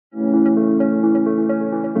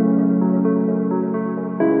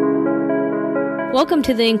Welcome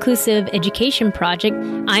to the Inclusive Education Project.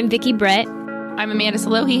 I'm Vicki Brett. I'm Amanda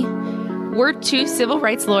Salohi. We're two civil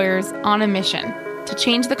rights lawyers on a mission to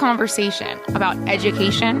change the conversation about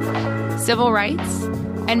education, civil rights,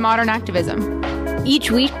 and modern activism.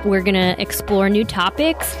 Each week, we're going to explore new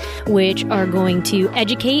topics which are going to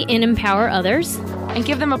educate and empower others and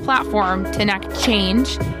give them a platform to enact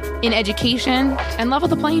change in education and level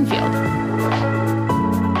the playing field.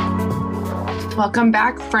 Welcome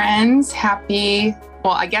back, friends.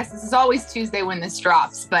 I guess this is always Tuesday when this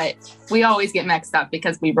drops, but we always get mixed up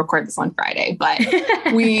because we record this on Friday. But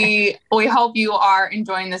we hope you are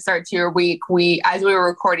enjoying the start to your week. As we were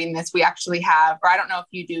recording this, we actually have, or I don't know if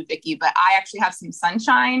you do, Vicki, but I actually have some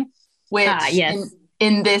sunshine, which yes.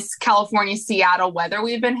 in this California, Seattle weather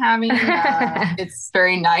we've been having, it's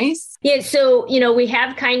very nice. Yeah, so, we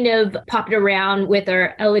have kind of popped around with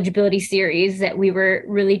our eligibility series that we were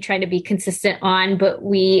really trying to be consistent on, but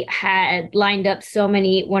we had lined up so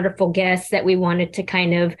many wonderful guests that we wanted to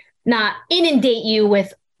kind of not inundate you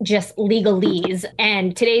with just legalese.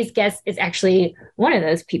 And today's guest is actually one of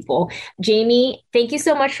those people. Jaime, thank you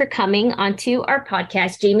so much for coming onto our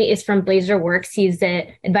podcast. Jaime is from Blazer Works. He's the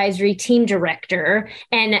advisory team director.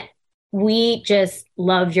 And we just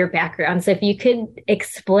love your background. So if you could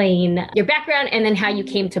explain your background and then how you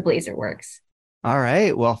came to Blazer Works. All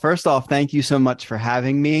right. Well, first off, thank you so much for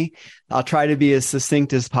having me. I'll try to be as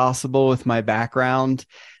succinct as possible with my background.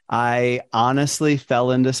 I honestly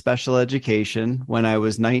fell into special education. When I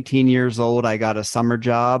was 19 years old, I got a summer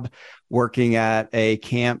job working at a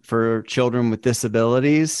camp for children with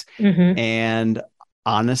disabilities. And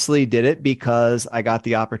honestly did it because I got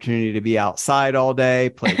the opportunity to be outside all day,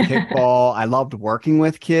 play kickball. I loved working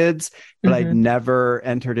with kids, but I'd never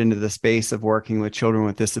entered into the space of working with children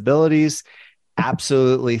with disabilities.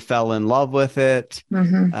 Absolutely fell in love with it.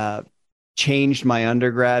 Changed my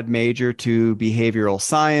undergrad major to behavioral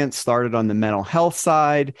science, started on the mental health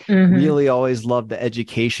side, really always loved the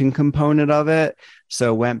education component of it.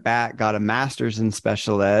 So went back, got a master's in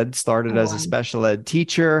special ed, started as a special ed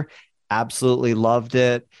teacher, absolutely loved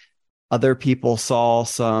it. Other people saw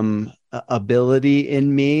some ability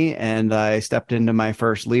in me, and I stepped into my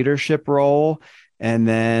first leadership role and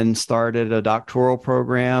then started a doctoral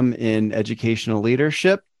program in educational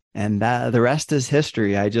leadership. And the rest is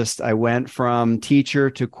history. I went from teacher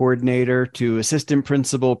to coordinator to assistant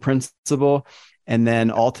principal, and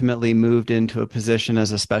then ultimately moved into a position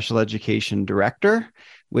as a special education director,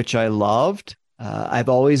 which I loved. I've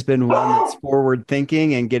always been one that's forward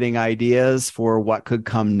thinking and getting ideas for what could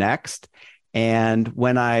come next. And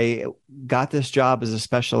when I got this job as a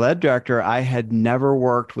special ed director, I had never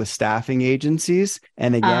worked with staffing agencies.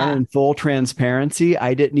 And again, in full transparency,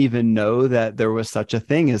 I didn't even know that there was such a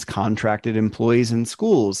thing as contracted employees in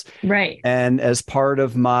schools. Right. And as part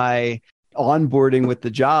of my onboarding with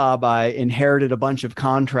the job, I inherited a bunch of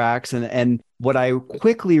contracts. And what I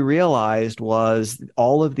quickly realized was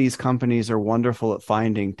all of these companies are wonderful at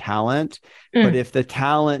finding talent. But if the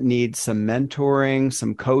talent needs some mentoring,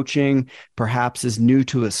 some coaching, perhaps is new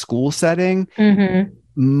to a school setting,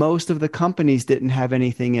 most of the companies didn't have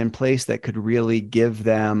anything in place that could really give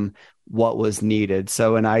them what was needed.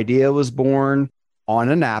 So an idea was born on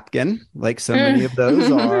a napkin, like so many of those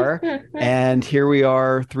are. And here we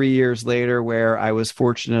are 3 years later, where I was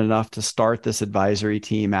fortunate enough to start this advisory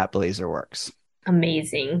team at Blazer Works.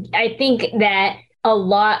 Amazing. I think that a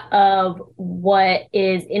lot of what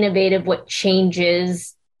is innovative, what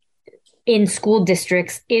changes in school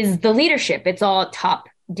districts is the leadership. It's all top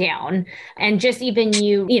down. And just even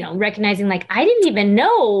recognizing like, I didn't even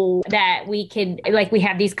know that we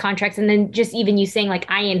have these contracts. And then just even you saying like,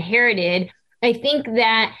 I inherited, I think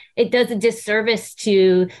that it does a disservice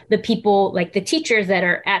to the people, like the teachers that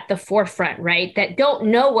are at the forefront, right? That don't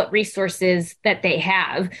know what resources that they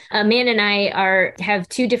have. Amanda and I have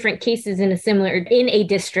two different cases in a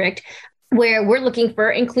district where we're looking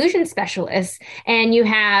for inclusion specialists. And you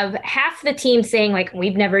have half the team saying like,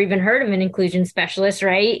 we've never even heard of an inclusion specialist,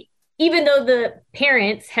 right? Even though the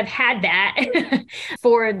parents have had that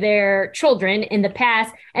for their children in the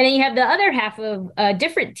past. And then you have the other half of a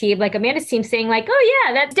different team, like Amanda's team, saying like, oh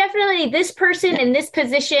yeah, that's definitely this person in this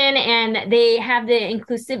position. And they have the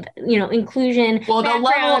inclusion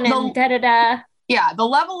background and da-da-da. Yeah, the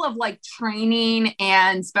level of like training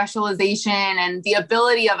and specialization and the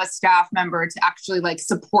ability of a staff member to actually like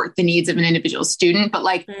support the needs of an individual student. But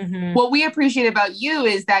like what we appreciate about you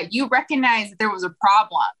is that you recognize that there was a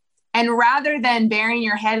problem. And rather than burying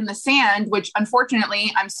your head in the sand, which unfortunately,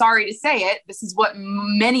 I'm sorry to say it, this is what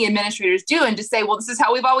many administrators do, and just say, well, this is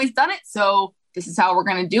how we've always done it, so this is how we're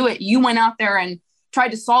going to do it. You went out there and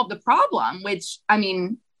tried to solve the problem, which, I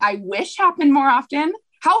mean, I wish happened more often.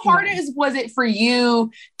 How hard was it for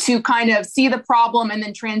you to kind of see the problem and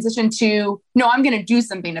then transition to, no, I'm going to do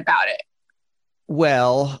something about it?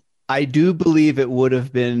 Well, I do believe it would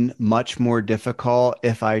have been much more difficult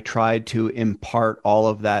if I tried to impart all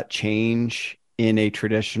of that change in a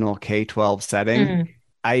traditional K-12 setting.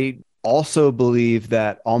 I also believe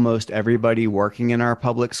that almost everybody working in our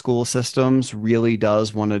public school systems really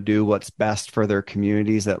does want to do what's best for their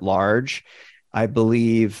communities at large. I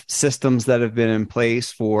believe systems that have been in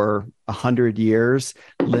place for 100 years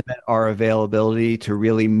limit our availability to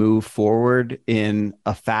really move forward in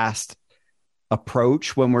a fast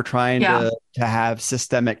approach when we're trying to have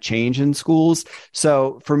systemic change in schools.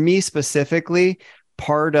 So for me specifically,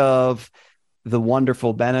 part of the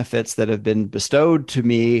wonderful benefits that have been bestowed to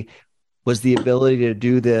me was the ability to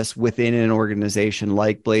do this within an organization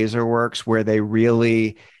like Blazerworks, where they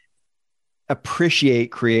really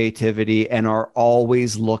appreciate creativity and are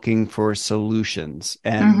always looking for solutions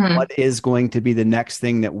and what is going to be the next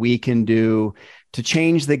thing that we can do to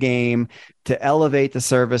change the game, to elevate the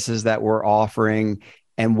services that we're offering,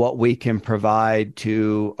 and what we can provide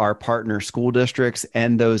to our partner school districts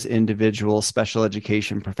and those individual special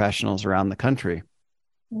education professionals around the country.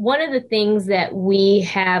 One of the things that we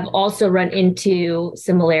have also run into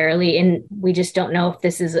similarly, and we just don't know if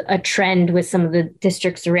this is a trend with some of the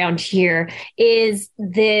districts around here, is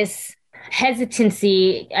this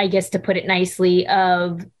hesitancy, I guess, to put it nicely,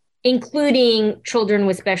 of including children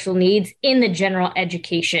with special needs in the general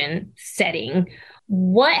education setting.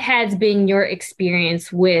 What has been your experience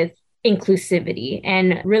with inclusivity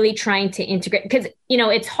and really trying to integrate? Because,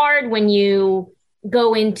 it's hard when you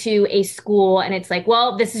go into a school and it's like,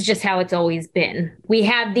 well, this is just how it's always been. We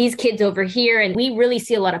have these kids over here, and we really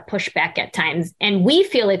see a lot of pushback at times. And we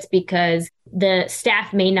feel it's because the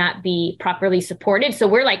staff may not be properly supported. So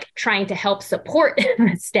we're like trying to help support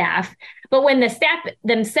the staff. But when the staff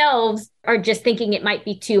themselves are just thinking it might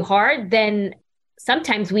be too hard, then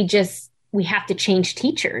sometimes we have to change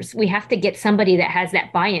teachers. We have to get somebody that has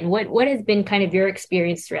that buy-in. What has been kind of your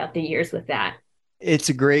experience throughout the years with that? It's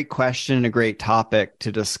a great question, a great topic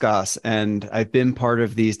to discuss. And I've been part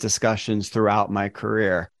of these discussions throughout my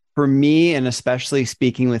career. For me, and especially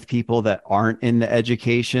speaking with people that aren't in the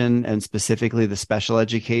education and specifically the special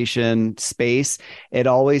education space, it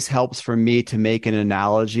always helps for me to make an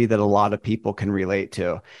analogy that a lot of people can relate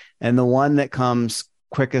to. And the one that comes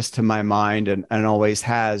quickest to my mind and always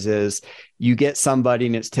has is you get somebody,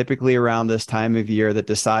 and it's typically around this time of year, that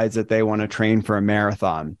decides that they want to train for a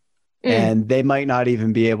marathon. And they might not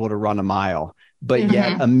even be able to run a mile, but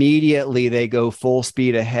yet immediately they go full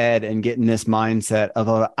speed ahead and get in this mindset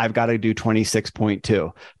of, I've got to do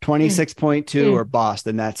 26.2 or bust,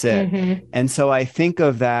 and that's it. And so I think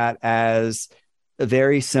of that as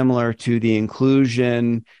very similar to the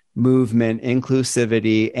inclusion movement,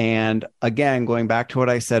 inclusivity. And again, going back to what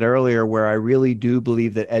I said earlier, where I really do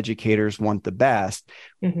believe that educators want the best,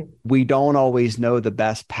 we don't always know the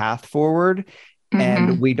best path forward.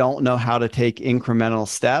 And we don't know how to take incremental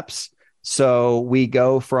steps. So we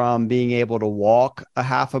go from being able to walk a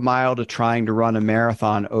half a mile to trying to run a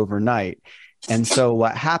marathon overnight. And so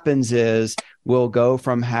what happens is we'll go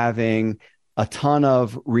from having a ton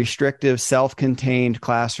of restrictive, self-contained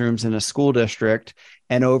classrooms in a school district,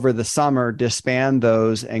 and over the summer disband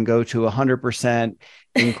those and go to 100%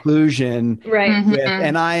 inclusion.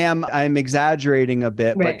 And I'm exaggerating a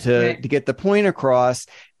bit, but to get the point across.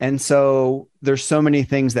 And so there's so many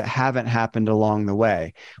things that haven't happened along the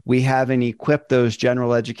way. We haven't equipped those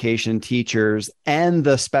general education teachers and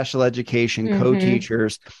the special education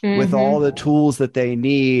co-teachers with all the tools that they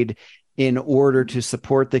need in order to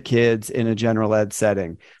support the kids in a general ed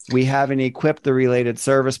setting. We haven't equipped the related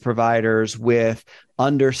service providers with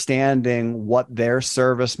understanding what their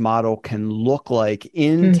service model can look like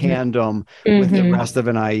in tandem with the rest of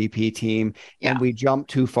an IEP team. And we jump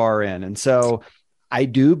too far in. And so I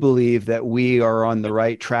do believe that we are on the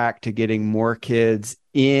right track to getting more kids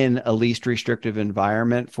in a least restrictive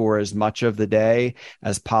environment for as much of the day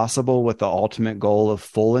as possible, with the ultimate goal of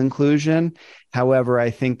full inclusion. However, I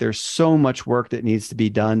think there's so much work that needs to be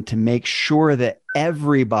done to make sure that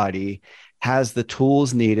everybody has the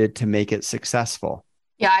tools needed to make it successful.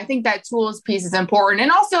 Yeah, I think that tools piece is important.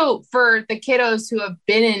 And also for the kiddos who have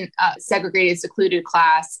been in a segregated, secluded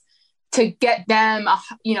class, to get them,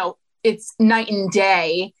 it's night and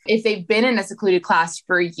day if they've been in a secluded class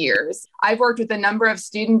for years. I've worked with a number of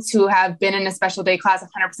students who have been in a special day class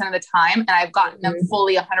 100% of the time, and I've gotten them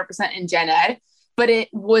fully 100% in gen ed. But it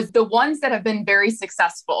was the ones that have been very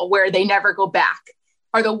successful where they never go back.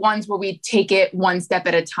 are the ones where we take it one step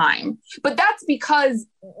at a time. But that's because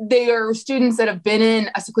they are students that have been in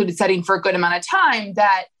a secluded setting for a good amount of time,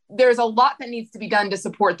 that there's a lot that needs to be done to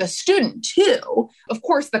support the student too. Of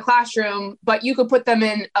course, the classroom, but you could put them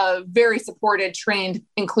in a very supported, trained,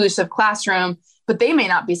 inclusive classroom, but they may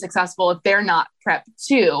not be successful if they're not prepped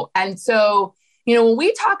too. And so, when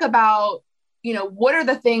we talk about, what are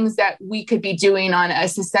the things that we could be doing on a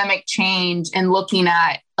systemic change and looking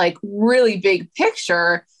at like really big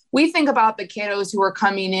picture, we think about the kiddos who are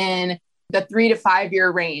coming in the 3 to 5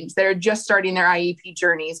 year range that are just starting their IEP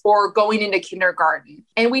journeys or going into kindergarten.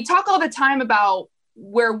 And we talk all the time about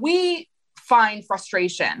where we find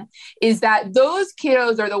frustration is that those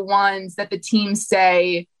kiddos are the ones that the teams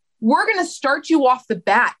say, we're going to start you off the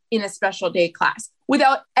bat in a special day class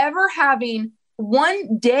without ever having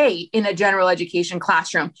one day in a general education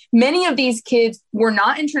classroom. Many of these kids were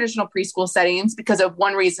not in traditional preschool settings because of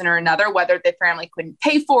one reason or another, whether their family couldn't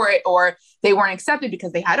pay for it or they weren't accepted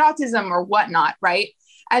because they had autism or whatnot, right?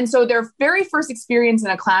 And so their very first experience in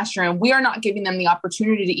a classroom, we are not giving them the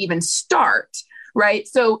opportunity to even start, right?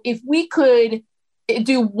 So if we could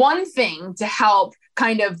do one thing to help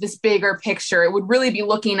kind of this bigger picture, it would really be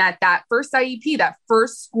looking at that first IEP, that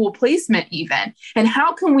first school placement even, and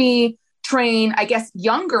how can we train, I guess,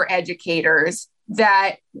 younger educators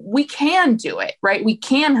that we can do it, right? We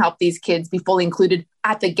can help these kids be fully included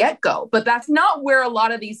at the get-go, but that's not where a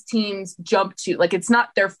lot of these teams jump to. Like, it's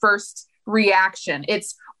not their first reaction.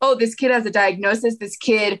 It's, oh, this kid has a diagnosis. This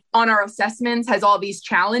kid on our assessments has all these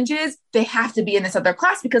challenges. They have to be in this other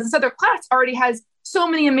class because this other class already has so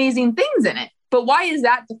many amazing things in it. But why is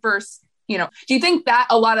that the first, do you think that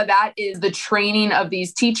a lot of that is the training of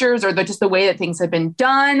these teachers or just the way that things have been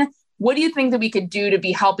done? What do you think that we could do to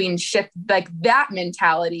be helping shift like that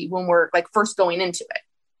mentality when we're like first going into it?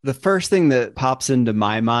 The first thing that pops into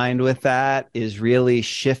my mind with that is really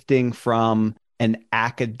shifting from an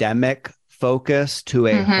academic focus to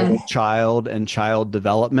a whole child and child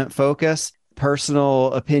development focus.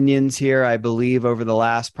 Personal opinions here, I believe over the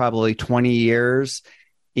last probably 20 years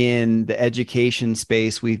in the education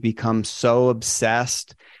space, we've become so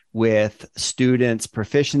obsessed with students'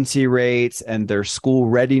 proficiency rates and their school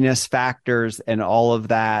readiness factors and all of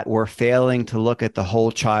that. We're failing to look at the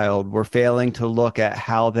whole child. We're failing to look at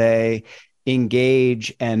how they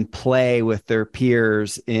engage and play with their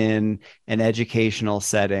peers in an educational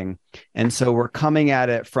setting. And so we're coming at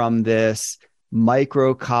it from this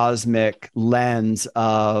microcosmic lens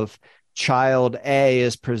of child A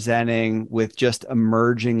is presenting with just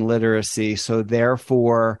emerging literacy. So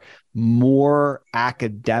therefore, more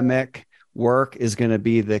academic work is going to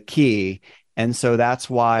be the key. And so that's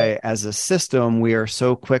why, as a system, we are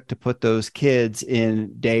so quick to put those kids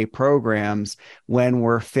in day programs when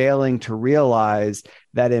we're failing to realize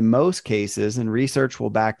that in most cases, and research will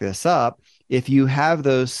back this up, if you have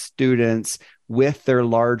those students with their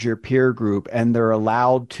larger peer group and they're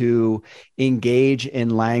allowed to engage in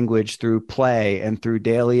language through play and through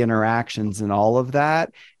daily interactions and all of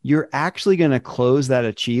that, you're actually going to close that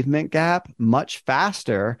achievement gap much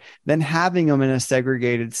faster than having them in a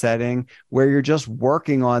segregated setting where you're just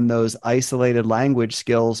working on those isolated language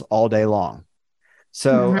skills all day long.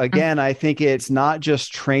 So again, I think it's not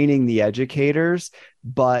just training the educators,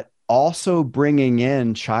 but also bringing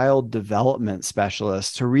in child development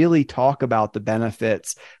specialists to really talk about the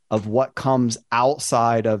benefits of what comes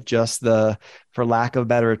outside of just the, for lack of a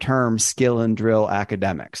better term, skill and drill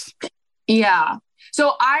academics. Yeah.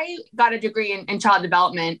 So I got a degree in child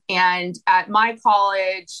development, and at my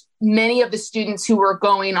college, many of the students who were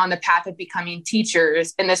going on the path of becoming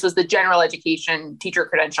teachers, and this was the general education teacher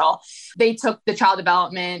credential, they took the child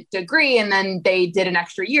development degree and then they did an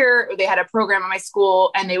extra year. They had a program at my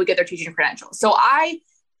school and they would get their teaching credential. So I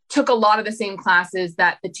took a lot of the same classes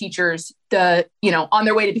that the teachers, on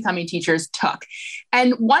their way to becoming teachers took.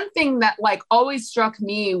 And one thing that always struck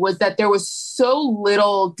me was that there was so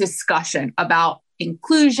little discussion about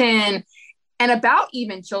inclusion and about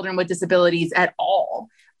even children with disabilities at all.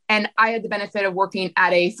 And I had the benefit of working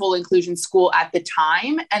at a full inclusion school at the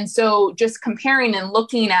time. And so just comparing and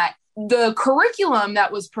looking at the curriculum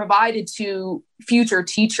that was provided to future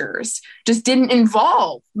teachers just didn't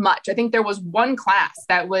involve much. I think there was one class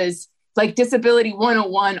that was like Disability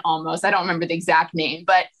 101 almost. I don't remember the exact name,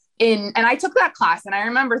 and I took that class and I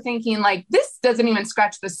remember thinking this doesn't even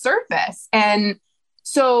scratch the surface. And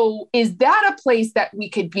so is that a place that we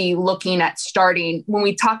could be looking at starting when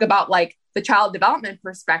we talk about the child development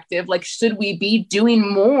perspective? Should we be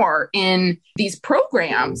doing more in these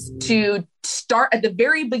programs to start at the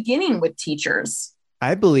very beginning with teachers?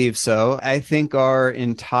 I believe so. I think our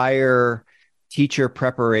entire teacher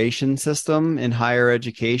preparation system in higher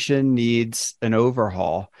education needs an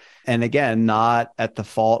overhaul. And again, not at the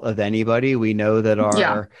fault of anybody. We know that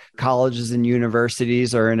our colleges and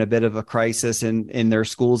universities are in a bit of a crisis in their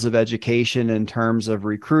schools of education in terms of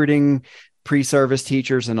recruiting pre-service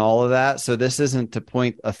teachers and all of that. So this isn't to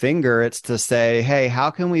point a finger. It's to say, hey, how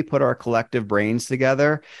can we put our collective brains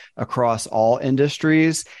together across all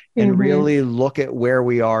industries and really look at where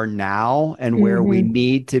we are now and where we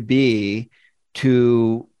need to be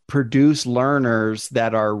to produce learners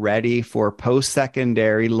that are ready for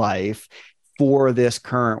post-secondary life for this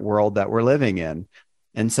current world that we're living in.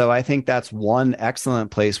 And so I think that's one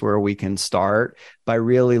excellent place where we can start by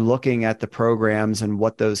really looking at the programs and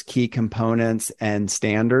what those key components and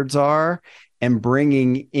standards are and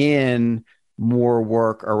bringing in more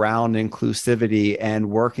work around inclusivity and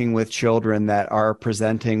working with children that are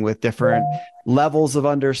presenting with different levels of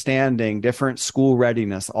understanding, different school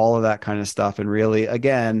readiness, all of that kind of stuff. And really,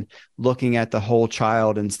 again, looking at the whole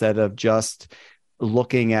child instead of just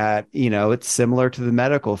looking at, it's similar to the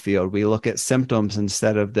medical field. We look at symptoms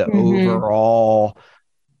instead of the overall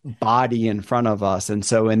body in front of us. And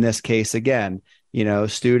so in this case, again,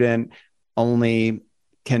 student only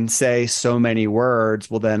can say so many words.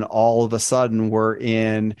 Well, then all of a sudden we're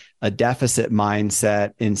in a deficit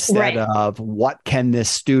mindset instead of what can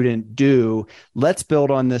this student do? Let's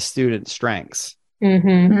build on this student's strengths.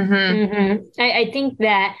 I think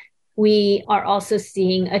that we are also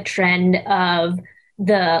seeing a trend of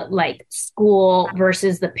the school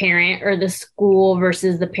versus the parent, or the school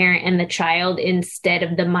versus the parent and the child, instead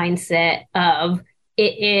of the mindset of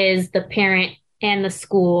it is the parent and the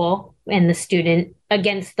school and the student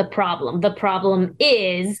against the problem. The problem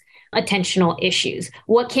is attentional issues.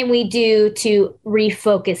 What can we do to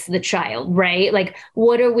refocus the child, right?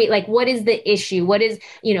 What is the issue? What is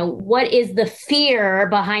the fear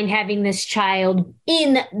behind having this child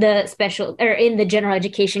in the special or in the general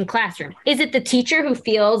education classroom? Is it the teacher who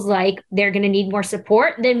feels like they're going to need more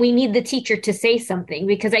support? Then we need the teacher to say something,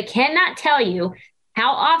 because I cannot tell you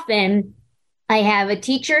how often I have a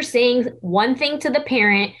teacher saying one thing to the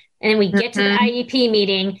parent, and then we get to the IEP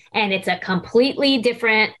meeting and it's a completely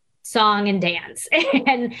different song and dance.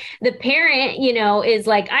 And the parent, is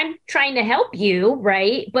like, I'm trying to help you,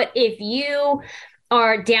 right? But if you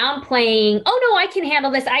are downplaying, oh no, I can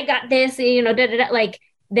handle this, I got this,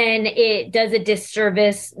 then it does a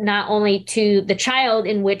disservice not only to the child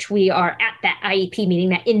in which we are at that IEP meeting,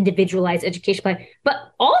 that individualized education plan, but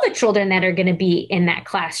all the children that are going to be in that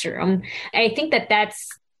classroom. I think that that's,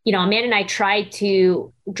 Amanda and I tried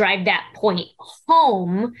to drive that point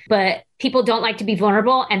home, but people don't like to be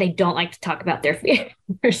vulnerable and they don't like to talk about their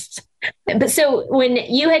fears. But so when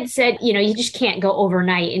you had said, you just can't go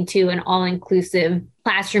overnight into an all-inclusive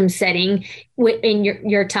classroom setting in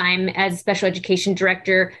your time as special education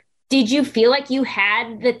director, did you feel like you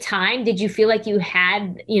had the time? Did you feel like you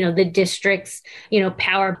had, the district's,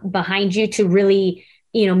 power behind you to really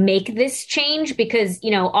make this change? Because,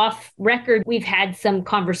 off record, we've had some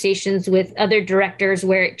conversations with other directors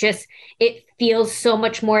where it feels so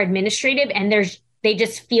much more administrative and they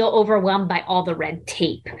just feel overwhelmed by all the red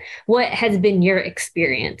tape. What has been your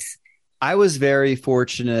experience? I was very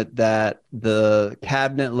fortunate that the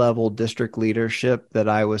cabinet level district leadership that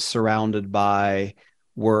I was surrounded by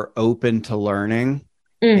were open to learning.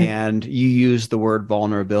 And you used the word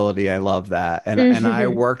vulnerability. I love that. And I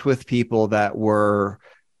worked with people that were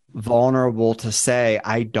vulnerable to say,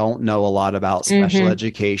 I don't know a lot about special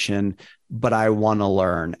education, but I want to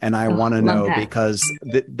learn and I want to know that, because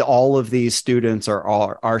all of these students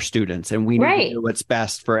are our students and we need to do what's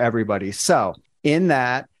best for everybody. So in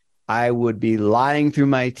that, I would be lying through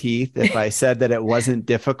my teeth if I said that it wasn't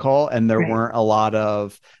difficult and there weren't a lot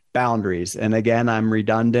of boundaries. And again, I'm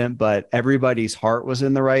redundant, but everybody's heart was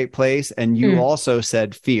in the right place. And you also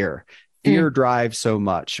said fear. Fear drives so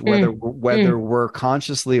much, whether we're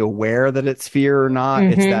consciously aware that it's fear or not,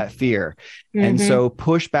 it's that fear. And so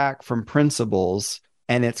pushback from principals,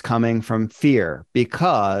 and it's coming from fear,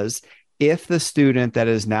 because if the student that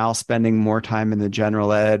is now spending more time in the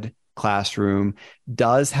general ed classroom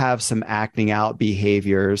does have some acting out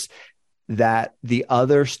behaviors that the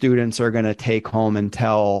other students are going to take home and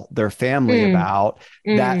tell their family about,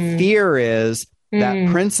 that fear is that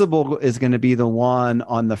principal is going to be the one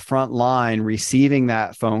on the front line receiving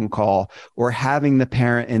that phone call or having the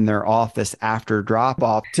parent in their office after drop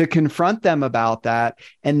off to confront them about that.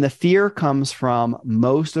 And the fear comes from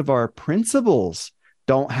most of our principals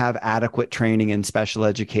don't have adequate training in special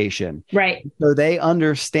education. Right. So they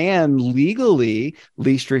understand legally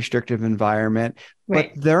least restrictive environment,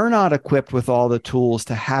 but they're not equipped with all the tools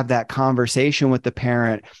to have that conversation with the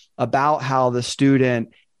parent about how the student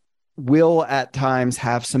will at times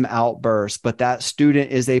have some outbursts, but that student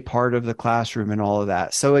is a part of the classroom and all of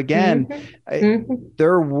that. So again,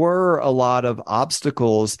 there were a lot of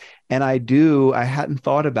obstacles, and I hadn't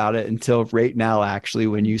thought about it until right now, actually,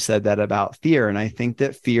 when you said that about fear. And I think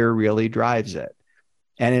that fear really drives it.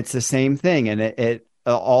 And it's the same thing. And it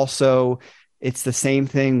also, it's the same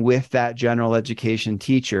thing with that general education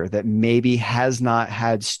teacher that maybe has not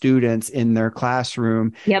had students in their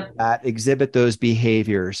classroom that exhibit those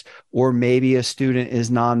behaviors, or maybe a student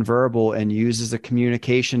is nonverbal and uses a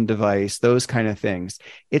communication device, those kind of things.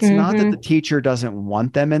 It's not that the teacher doesn't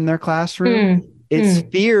want them in their classroom. It's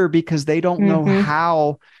fear because they don't know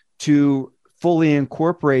how to fully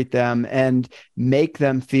incorporate them and make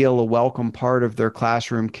them feel a welcome part of their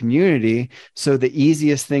classroom community. So the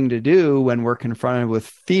easiest thing to do when we're confronted with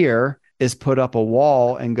fear is put up a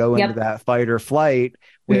wall and go into that fight or flight,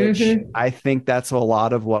 which I think that's a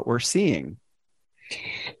lot of what we're seeing.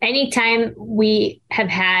 Anytime we have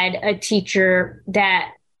had a teacher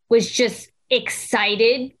that was just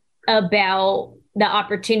excited about the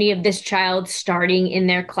opportunity of this child starting in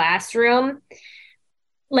their classroom,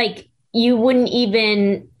 like, you wouldn't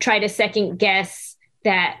even try to second guess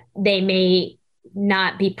that they may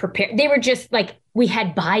not be prepared. They were just like, we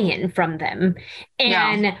had buy-in from them,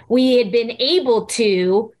 and we had been able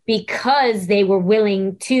to, because they were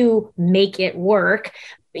willing to make it work.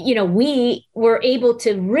 You know, we were able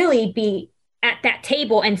to really be at that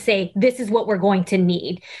table and say, this is what we're going to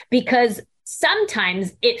need, because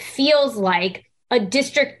sometimes it feels like a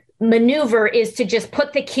district maneuver is to just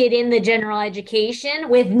put the kid in the general education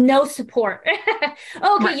with no support.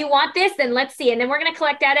 Okay, you want this? Then let's see. And then we're going to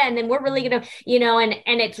collect data, and then we're really going to,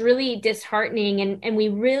 and it's really disheartening. And we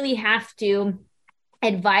really have to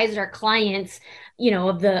advise our clients,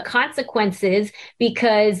 of the consequences,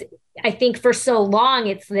 because I think for so long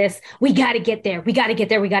it's this, we got to get there. We got to get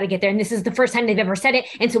there. We got to get there. And this is the first time they've ever said it.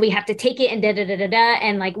 And so we have to take it and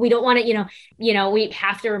And like, we don't want to, we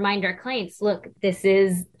have to remind our clients, look, this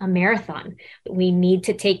is a marathon. We need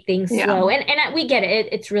to take things slow. And we get it.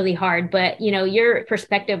 It's really hard, but your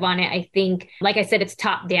perspective on it, I think, like I said, it's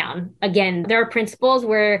top down. Again, there are principles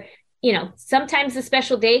where sometimes the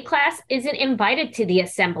special day class isn't invited to the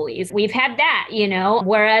assemblies. We've had that,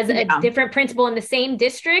 whereas a different principal in the same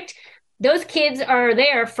district, those kids are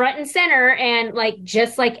there front and center and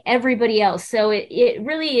just like everybody else. So it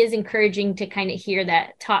really is encouraging to kind of hear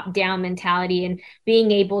that top down mentality and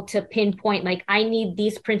being able to pinpoint, I need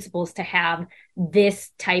these principals to have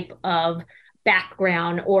this type of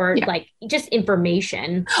background or just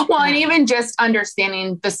information. Well, and even just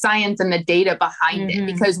understanding the science and the data behind it,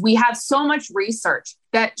 because we have so much research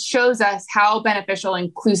that shows us how beneficial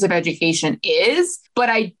inclusive education is. But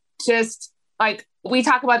I just we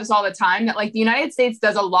talk about this all the time, that the United States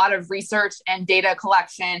does a lot of research and data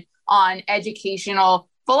collection on educational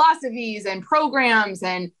philosophies and programs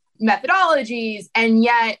and methodologies. And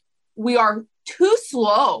yet we are too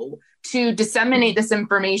slow to disseminate this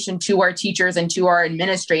information to our teachers and to our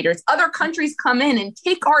administrators. Other countries come in and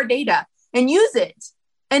take our data and use it,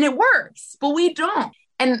 and it works, but we don't.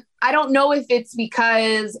 And I don't know if it's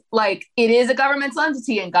because it is a governmental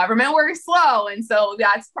entity and government works slow. And so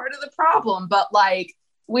that's part of the problem. But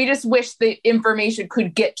we just wish the information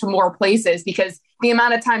could get to more places, because the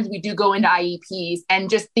amount of times we do go into IEPs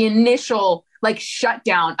and just the initial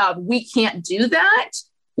shutdown of, we can't do that,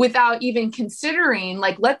 without even considering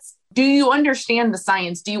do you understand the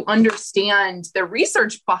science? Do you understand the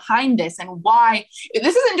research behind this, and why?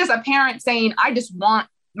 This isn't just a parent saying, I just want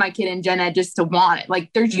my kid in gen ed just to want it.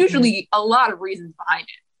 There's usually a lot of reasons behind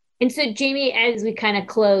it. And so, Jaime, as we kind of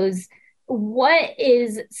close, what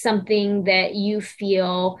is something that you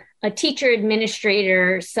feel a teacher,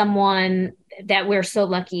 administrator, someone that we're so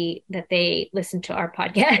lucky that they listen to our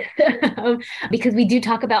podcast, because we do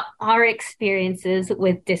talk about our experiences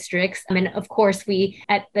with districts. I mean, of course, we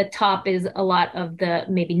at the top is a lot of the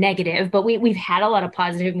maybe negative, but we've had a lot of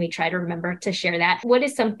positive, and we try to remember to share that. What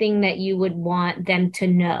is something that you would want them to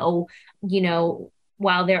know,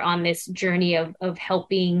 while they're on this journey of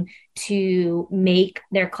helping to make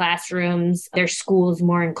their classrooms, their schools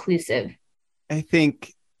more inclusive? I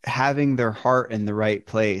think having their heart in the right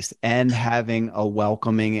place and having a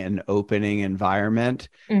welcoming and opening environment,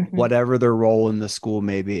 whatever their role in the school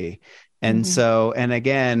may be. And so, and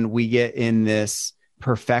again, we get in this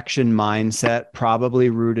perfection mindset, probably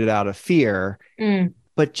rooted out of fear.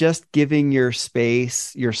 But but just giving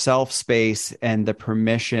yourself space and the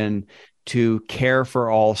permission to care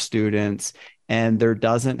for all students. And there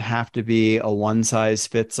doesn't have to be a one size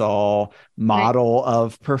fits all model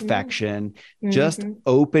of perfection. Just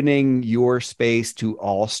opening your space to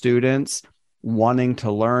all students, wanting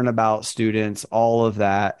to learn about students, all of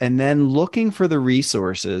that, and then looking for the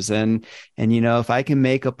resources. And if I can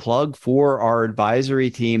make a plug for our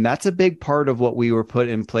advisory team, that's a big part of what we were put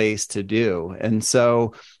in place to do. And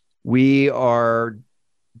so we are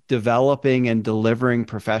developing and delivering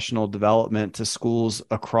professional development to schools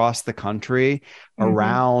across the country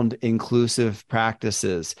around inclusive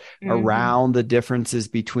practices, around the differences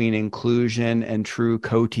between inclusion and true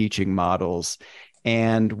co-teaching models.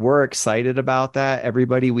 And we're excited about that.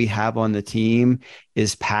 Everybody we have on the team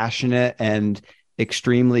is passionate and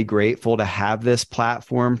extremely grateful to have this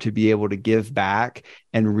platform to be able to give back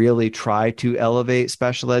and really try to elevate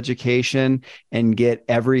special education and get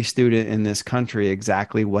every student in this country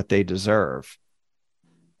exactly what they deserve.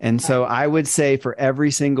 And so I would say for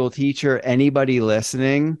every single teacher, anybody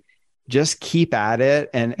listening, just keep at it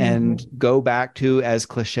and go back to, as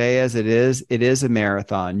cliche as it is a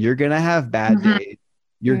marathon. You're going to have bad days.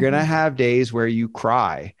 You're going to have days where you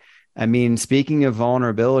cry. I mean, speaking of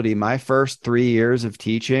vulnerability, my first 3 years of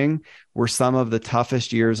teaching were some of the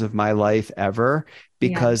toughest years of my life ever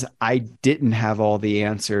because I didn't have all the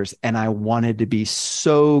answers and I wanted to be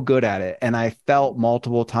so good at it. And I felt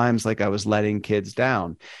multiple times like I was letting kids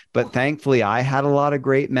down. But thankfully, I had a lot of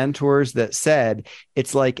great mentors that said,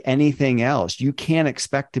 it's like anything else. You can't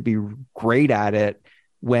expect to be great at it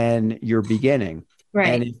when you're beginning. Right.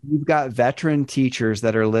 And if you've got veteran teachers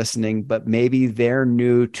that are listening, but maybe they're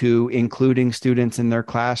new to including students in their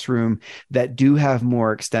classroom that do have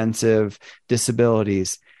more extensive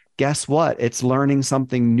disabilities, guess what? It's learning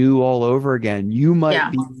something new all over again. You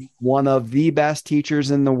might be one of the best teachers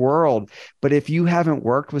in the world, but if you haven't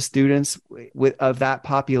worked with students of that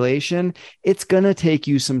population, it's going to take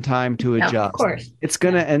you some time to adjust. Of course. It's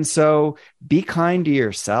going to, and so be kind to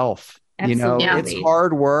yourself. Absolutely. It's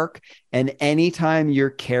hard work. And anytime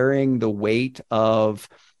you're carrying the weight of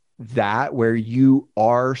that, where you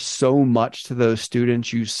are so much to those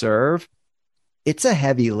students you serve, it's a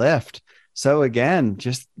heavy lift. So again,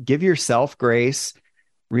 just give yourself grace.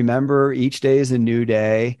 Remember, each day is a new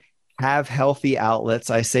day. Have healthy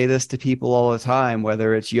outlets. I say this to people all the time,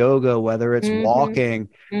 whether it's yoga, whether it's walking,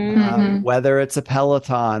 whether it's a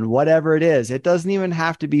Peloton, whatever it is. It doesn't even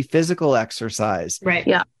have to be physical exercise. Right.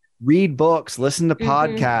 Yeah. Read books, listen to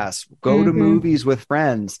podcasts, go to movies with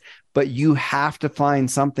friends, but you have to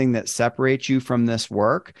find something that separates you from this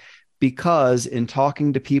work, because in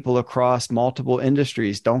talking to people across multiple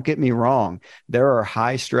industries, don't get me wrong, there are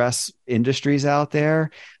high stress industries out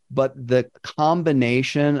there, but the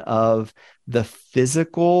combination of the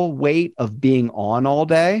physical weight of being on all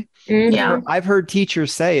day. I've heard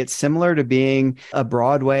teachers say it's similar to being a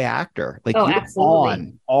Broadway actor. Like you're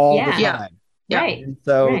on all the time. Right. And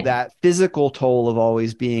so that physical toll of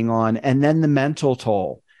always being on, and then the mental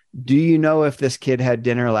toll. Do you know if this kid had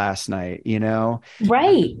dinner last night?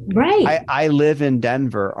 Right. I live in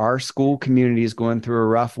Denver. Our school community is going through a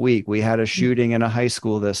rough week. We had a shooting in a high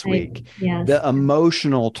school this week. Yes. The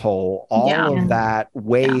emotional toll, all of that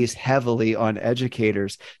weighs heavily on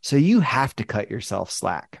educators. So you have to cut yourself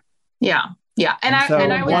slack. Yeah. Yeah. And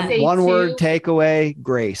I would say one word takeaway: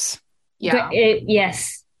 grace. Yeah.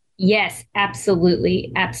 Yes,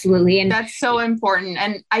 absolutely. Absolutely. And that's so important.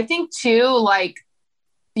 And I think too, like,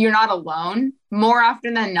 you're not alone more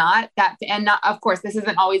often than not. Of course, this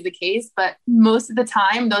isn't always the case, but most of the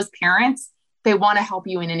time, those parents, they want to help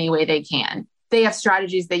you in any way they can. They have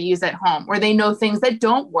strategies they use at home, or they know things that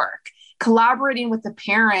don't work. Collaborating with the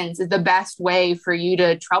parents is the best way for you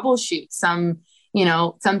to troubleshoot some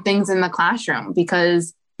things in the classroom,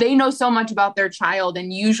 because they know so much about their child,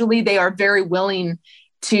 and usually they are very willing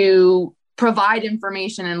to provide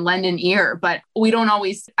information and lend an ear. But we don't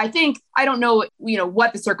always, I don't know,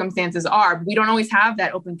 what the circumstances are, but we don't always have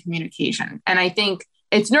that open communication. And I think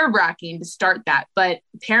it's nerve-wracking to start that, but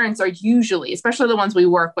parents are usually, especially the ones we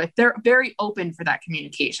work with, they're very open for that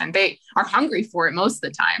communication. They are hungry for it most of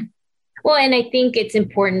the time. Well, and I think it's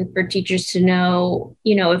important for teachers to know,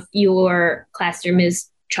 if your classroom is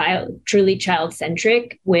truly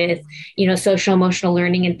child-centric with, social emotional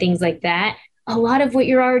learning and things like that, a lot of what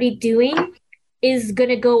you're already doing is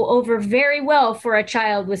going to go over very well for a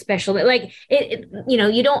child with special,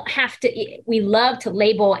 you don't have to, we love to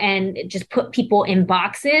label and just put people in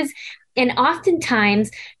boxes. And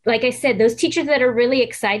oftentimes, like I said, those teachers that are really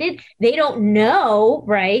excited, they don't know,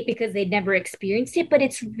 right? Because they've never experienced it, but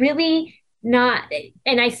it's really not,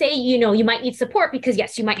 and I say, you might need support because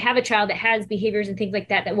yes, you might have a child that has behaviors and things like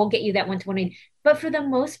that that will get you that 120. But for the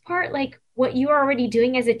most part, like what you are already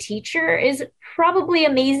doing as a teacher is probably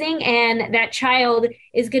amazing. And that child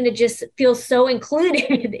is going to just feel so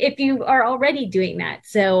included if you are already doing that.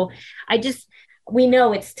 So we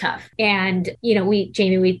know it's tough. And,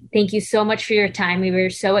 Jamie, we thank you so much for your time. We were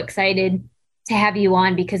so excited to have you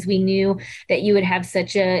on because we knew that you would have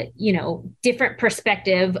such a, different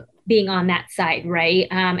perspective being on that side, right?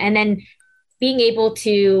 And then being able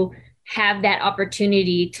to have that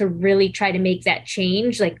opportunity to really try to make that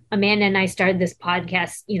change. Like Amanda and I started this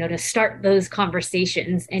podcast, to start those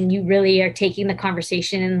conversations, and you really are taking the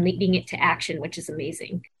conversation and leading it to action, which is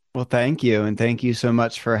amazing. Well, thank you. And thank you so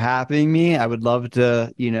much for having me. I would love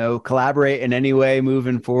to, collaborate in any way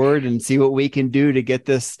moving forward and see what we can do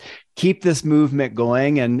to keep this movement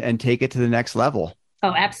going and take it to the next level.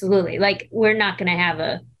 Oh, absolutely. Like we're not going to have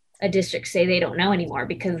a district say they don't know anymore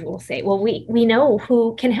because we'll say, well, we know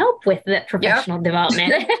who can help with the professional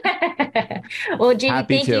development. Well, Jamie,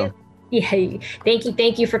 thank you. Yeah,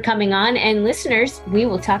 thank you for coming on. And listeners, we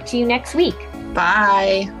will talk to you next week.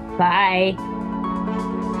 Bye. Bye.